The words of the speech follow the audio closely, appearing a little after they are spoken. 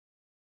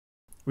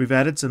We've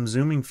added some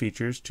zooming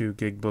features to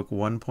GigBook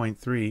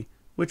 1.3,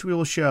 which we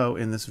will show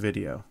in this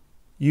video.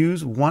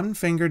 Use one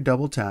finger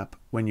double tap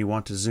when you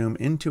want to zoom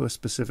into a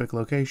specific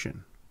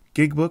location.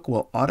 GigBook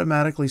will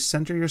automatically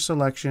center your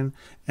selection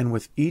and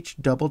with each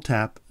double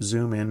tap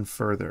zoom in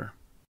further.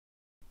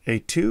 A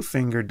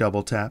two-finger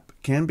double tap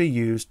can be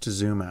used to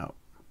zoom out.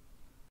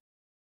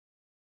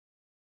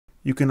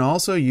 You can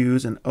also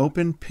use an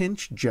open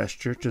pinch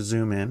gesture to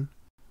zoom in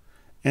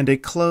and a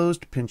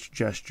closed pinch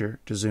gesture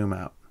to zoom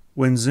out.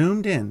 When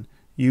zoomed in,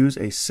 use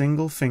a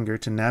single finger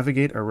to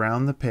navigate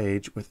around the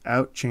page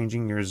without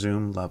changing your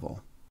zoom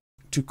level.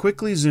 To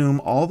quickly zoom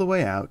all the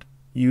way out,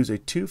 use a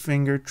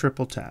two-finger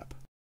triple tap.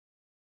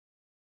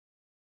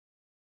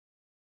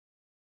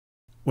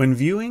 When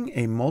viewing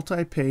a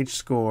multi-page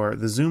score,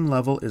 the zoom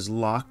level is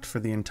locked for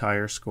the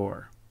entire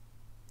score.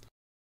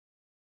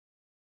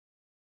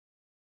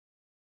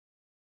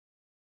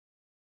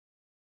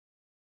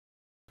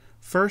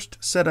 First,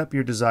 set up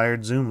your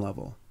desired zoom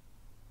level.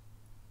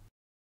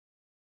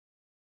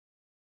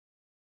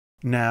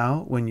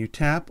 Now, when you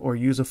tap or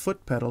use a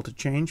foot pedal to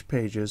change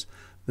pages,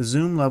 the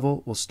zoom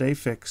level will stay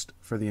fixed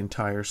for the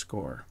entire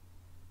score.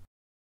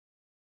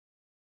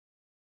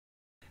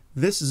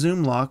 This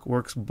zoom lock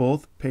works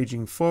both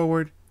paging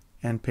forward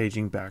and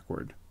paging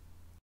backward.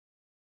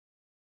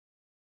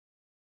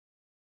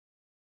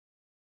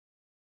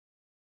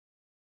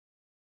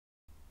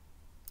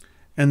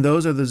 And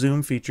those are the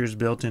zoom features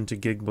built into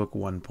GigBook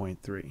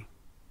 1.3.